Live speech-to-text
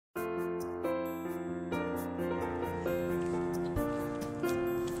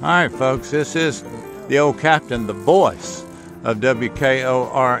Alright folks, this is the old captain, the voice of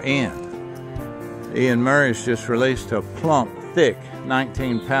WKORN. Ian Murray's just released a plump, thick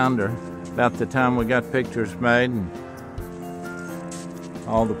 19-pounder about the time we got pictures made and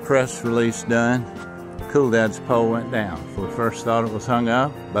all the press release done. Cool Dad's pole went down. We first thought it was hung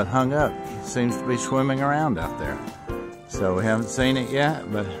up, but hung up. It seems to be swimming around out there. So we haven't seen it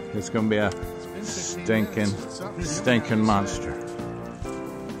yet, but it's going to be a stinking monster.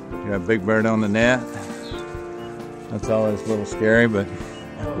 You got a big bird on the net. That's always a little scary, but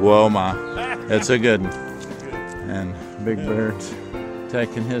whoa my, it's a good one. And Big Bird's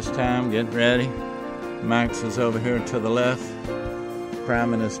taking his time, getting ready. Max is over here to the left,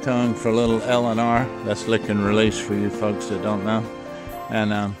 priming his tongue for a little L&R. That's lick and release for you folks that don't know.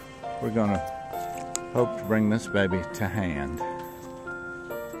 And we're gonna hope to bring this baby to hand.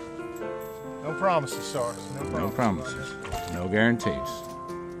 No promises, Sarge. No promises. No guarantees.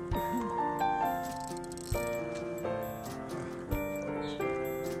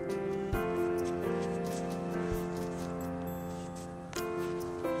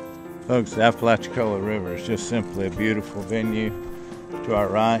 Folks, the Apalachicola River is just simply a beautiful venue. To our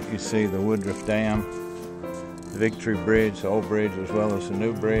right, you see the Woodruff Dam, the Victory Bridge, the old bridge, as well as the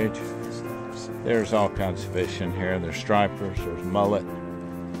new bridge. There's all kinds of fish in here. There's stripers, there's mullet.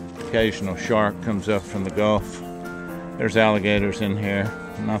 Occasional shark comes up from the Gulf. There's alligators in here.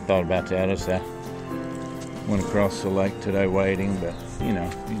 And I thought about that as I went across the lake today wading, but you know,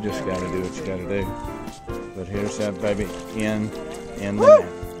 you just gotta do what you gotta do. But here's that baby in the net.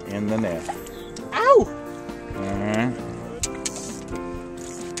 In the net. Ow! Alright.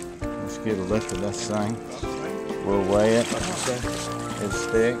 Let's get a lift of this thing. We'll weigh it. It's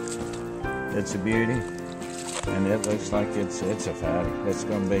thick. It's a beauty. And it looks like it's a fatty. It's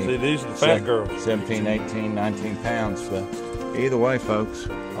going to be, see, these are the fat girls. 17, 18, 19 pounds. But either way, folks,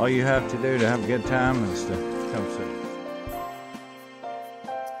 all you have to do to have a good time is to come see.